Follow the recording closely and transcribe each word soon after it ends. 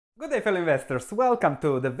Good day, fellow investors. Welcome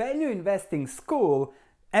to the Value Investing School,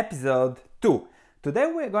 episode 2.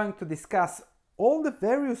 Today we're going to discuss all the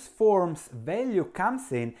various forms value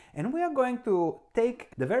comes in, and we are going to take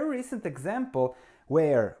the very recent example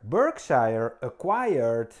where Berkshire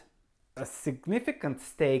acquired a significant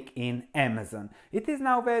stake in Amazon. It is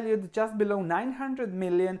now valued just below 900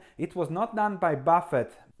 million. It was not done by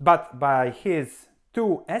Buffett, but by his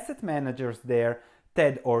two asset managers there,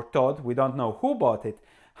 Ted or Todd. We don't know who bought it.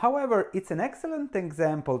 However, it's an excellent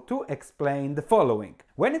example to explain the following.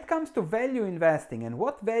 When it comes to value investing and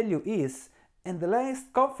what value is, in the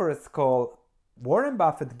last conference call, Warren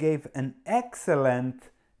Buffett gave an excellent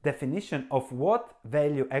definition of what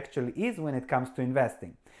value actually is when it comes to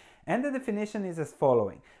investing. And the definition is as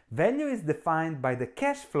following. Value is defined by the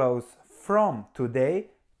cash flows from today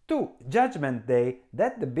to Judgment Day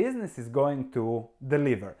that the business is going to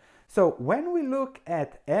deliver. So when we look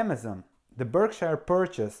at Amazon, the Berkshire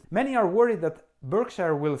purchase, many are worried that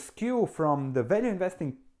Berkshire will skew from the value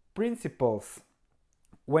investing principles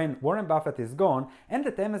when Warren Buffett is gone, and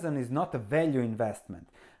that Amazon is not a value investment.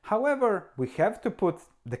 However, we have to put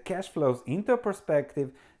the cash flows into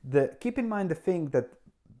perspective. Keep in mind the thing that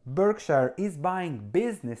Berkshire is buying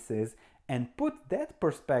businesses and put that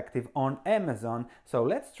perspective on Amazon. So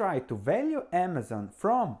let's try to value Amazon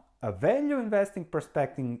from a value investing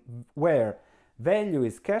perspective where value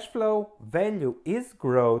is cash flow, value is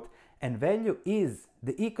growth, and value is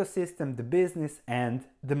the ecosystem, the business, and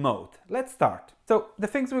the moat. Let's start. So the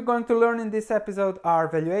things we're going to learn in this episode are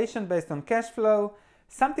valuation based on cash flow.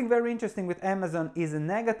 Something very interesting with Amazon is a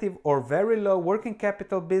negative or very low working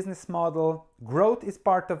capital business model. Growth is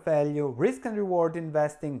part of value, risk and reward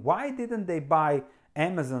investing. Why didn't they buy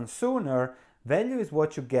Amazon sooner? Value is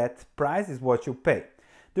what you get, price is what you pay.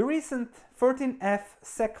 The recent 13F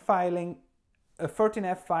SEC filing, a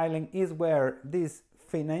 13F filing is where these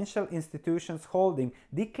financial institutions holding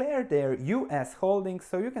declare their US holdings,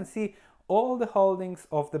 so you can see all the holdings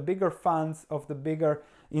of the bigger funds, of the bigger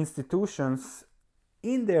institutions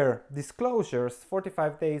in their disclosures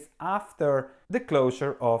 45 days after the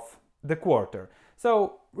closure of the quarter.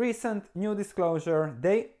 So recent new disclosure,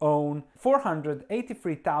 they own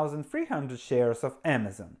 483,300 shares of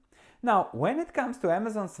Amazon. Now, when it comes to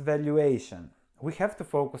Amazon's valuation, we have to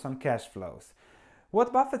focus on cash flows.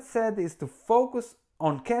 What Buffett said is to focus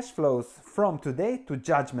on cash flows from today to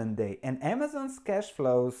Judgment Day, and Amazon's cash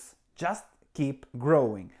flows just keep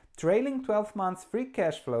growing. Trailing 12 months free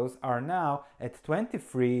cash flows are now at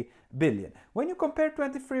 23 billion. When you compare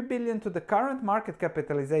 23 billion to the current market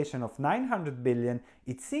capitalization of 900 billion,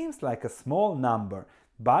 it seems like a small number,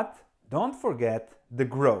 but don't forget the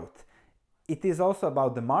growth. It is also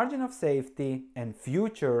about the margin of safety and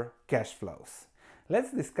future cash flows.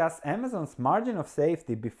 Let's discuss Amazon's margin of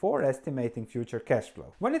safety before estimating future cash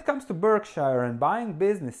flow. When it comes to Berkshire and buying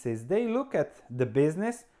businesses, they look at the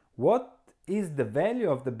business, what is the value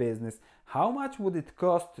of the business, how much would it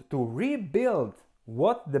cost to rebuild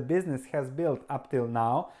what the business has built up till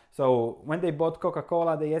now. So when they bought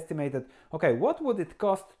Coca-Cola, they estimated, okay, what would it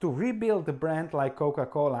cost to rebuild a brand like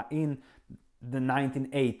Coca-Cola in the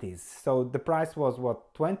 1980s? So the price was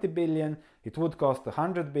what, 20 billion, it would cost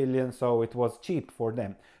 100 billion, so it was cheap for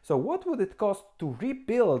them. So what would it cost to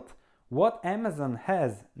rebuild what Amazon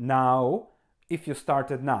has now if you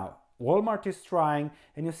started now? Walmart is trying,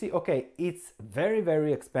 and you see, okay, it's very,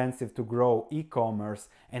 very expensive to grow e-commerce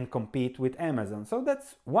and compete with Amazon. So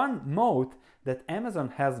that's one moat that Amazon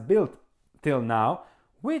has built till now,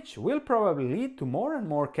 which will probably lead to more and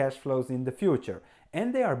more cash flows in the future.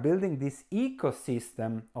 And they are building this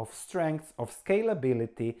ecosystem of strengths, of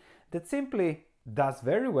scalability that simply does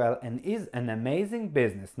very well and is an amazing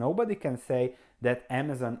business. Nobody can say that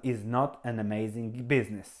Amazon is not an amazing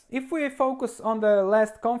business. If we focus on the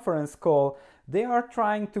last conference call, they are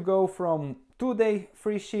trying to go from 2-day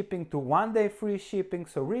free shipping to 1-day free shipping,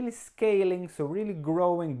 so really scaling, so really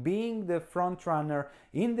growing, being the front runner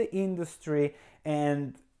in the industry,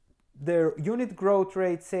 and their unit growth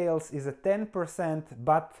rate sales is at 10%,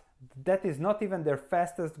 but that is not even their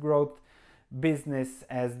fastest growth business,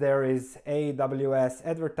 as there is AWS,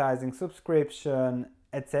 advertising, subscription,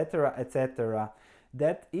 etc., etc.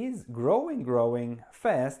 that is growing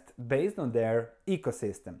fast based on their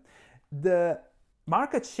ecosystem. The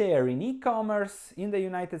market share in e-commerce in the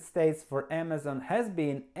United States for Amazon has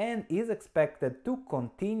been and is expected to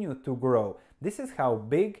continue to grow. This is how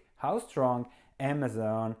big, how strong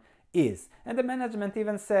Amazon is. And the management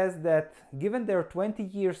even says that given their 20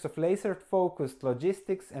 years of laser-focused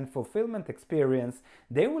logistics and fulfillment experience,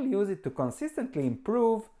 they will use it to consistently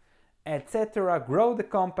improve etc., grow the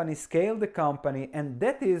company, scale the company, and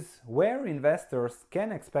that is where investors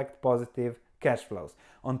can expect positive cash flows.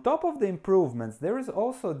 On top of the improvements, there is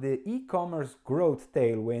also the e-commerce growth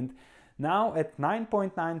tailwind, now at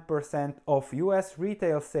 9.9% of US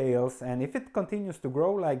retail sales, and if it continues to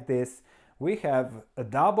grow like this, we have a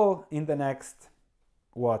double in the next,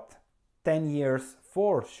 10 years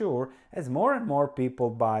for sure, as more and more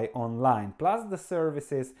people buy online. Plus the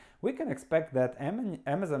services, we can expect that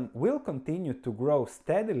Amazon will continue to grow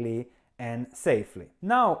steadily and safely.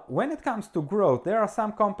 Now, when it comes to growth, there are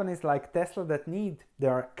some companies like Tesla that they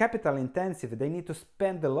are capital intensive, they need to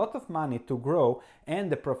spend a lot of money to grow,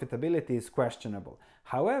 and the profitability is questionable.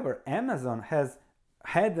 However, Amazon has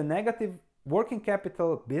had a negative working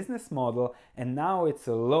capital business model, and now it's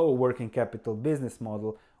a low working capital business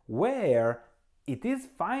model where it is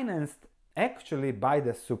financed actually by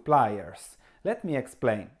the suppliers. Let me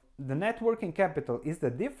explain. The net working capital is the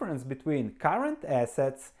difference between current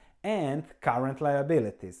assets and current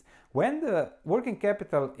liabilities. When the working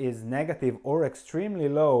capital is negative or extremely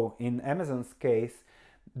low in Amazon's case,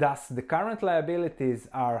 thus the current liabilities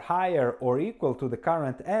are higher or equal to the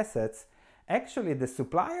current assets, actually the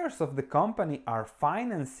suppliers of the company are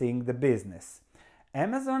financing the business.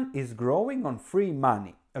 Amazon is growing on free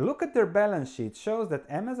money. A look at their balance sheet shows that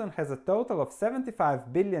Amazon has a total of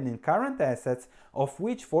 75 billion in current assets, of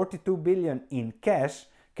which 42 billion in cash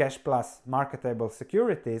plus marketable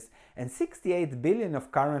securities, and 68 billion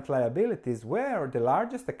of current liabilities, where the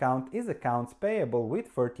largest account is accounts payable with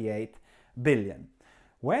 38 billion.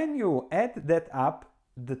 When you add that up,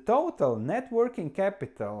 the total net working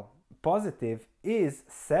capital positive is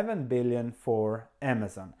 7 billion for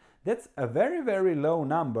Amazon. That's a very, very low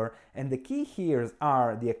number, and the key here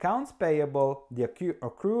are the accounts payable, the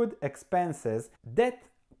accrued expenses that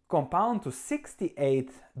compound to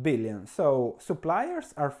 68 billion. So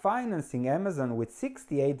suppliers are financing Amazon with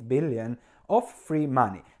 68 billion of free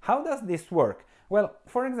money. How does this work? Well,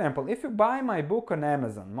 for example, if you buy my book on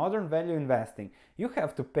Amazon, Modern Value Investing, you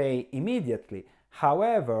have to pay immediately.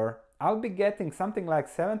 However, I'll be getting something like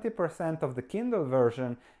 70% of the Kindle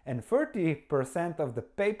version and 30% of the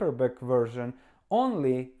paperback version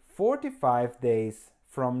only 45 days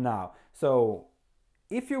from now. So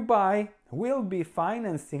if you buy, we'll be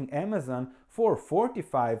financing Amazon for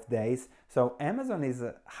 45 days. So Amazon is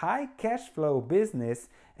a high cash flow business,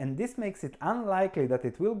 and this makes it unlikely that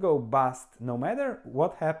it will go bust no matter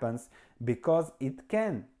what happens, because it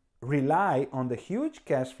can rely on the huge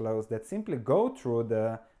cash flows that simply go through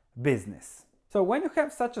the business. So when you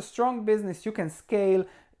have such a strong business, you can scale,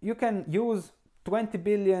 you can use 20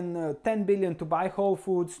 billion, 10 billion to buy Whole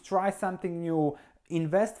Foods, try something new,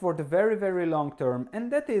 invest for the very, very long term.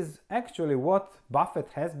 And that is actually what Buffett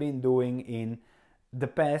has been doing in the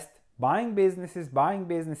past, buying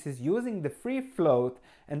businesses, using the free float.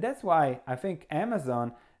 And that's why I think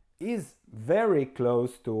Amazon is very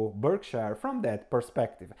close to Berkshire from that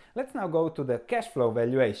perspective. Let's now go to the cash flow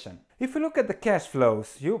valuation. If you look at the cash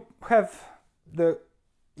flows, you have the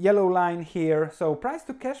yellow line here. So price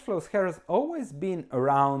to cash flows has always been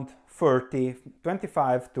around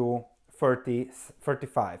 25 to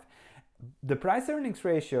 35. The price earnings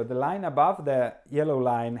ratio, the line above the yellow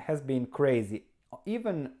line, has been crazy,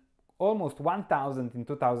 even almost 1000 in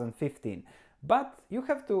 2015. But you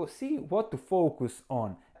have to see what to focus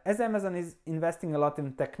on. As Amazon is investing a lot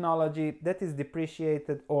in technology that is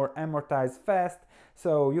depreciated or amortized fast,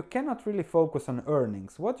 so you cannot really focus on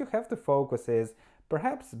earnings. What you have to focus is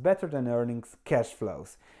perhaps better than earnings, cash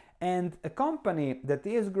flows. And a company that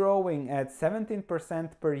is growing at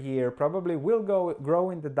 17% per year, probably will grow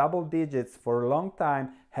in the double digits for a long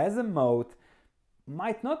time, has a moat,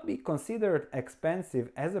 might not be considered expensive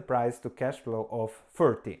as a price to cash flow of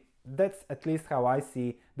 30. That's at least how I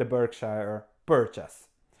see the Berkshire purchase.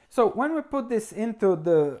 So when we put this into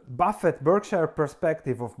the Buffett-Berkshire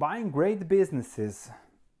perspective of buying great businesses,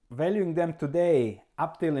 valuing them today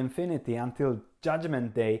up till infinity, until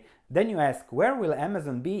Judgment Day, then you ask, where will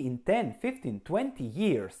Amazon be in 10, 15, 20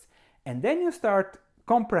 years? And then you start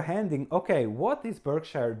comprehending, okay, what is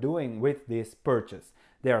Berkshire doing with this purchase?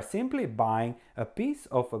 They are simply buying a piece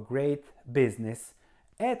of a great business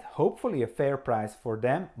at hopefully a fair price for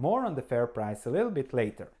them. More on the fair price a little bit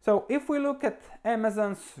later. So if we look at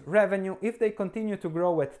Amazon's revenue, if they continue to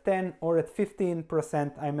grow at 10 or at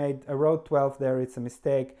 15%, I wrote 12 there, it's a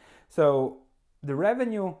mistake. So the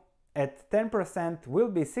revenue at 10% will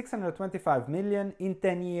be 625 million in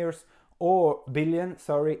 10 years, or billion,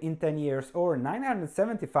 sorry, in 10 years, or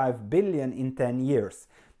 975 billion in 10 years.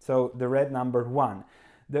 So the red number 1.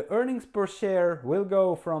 The earnings per share will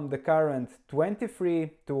go from the current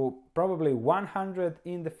 23 to probably 100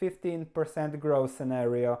 in the 15% growth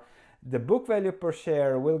scenario. The book value per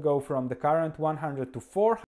share will go from the current 100 to 400.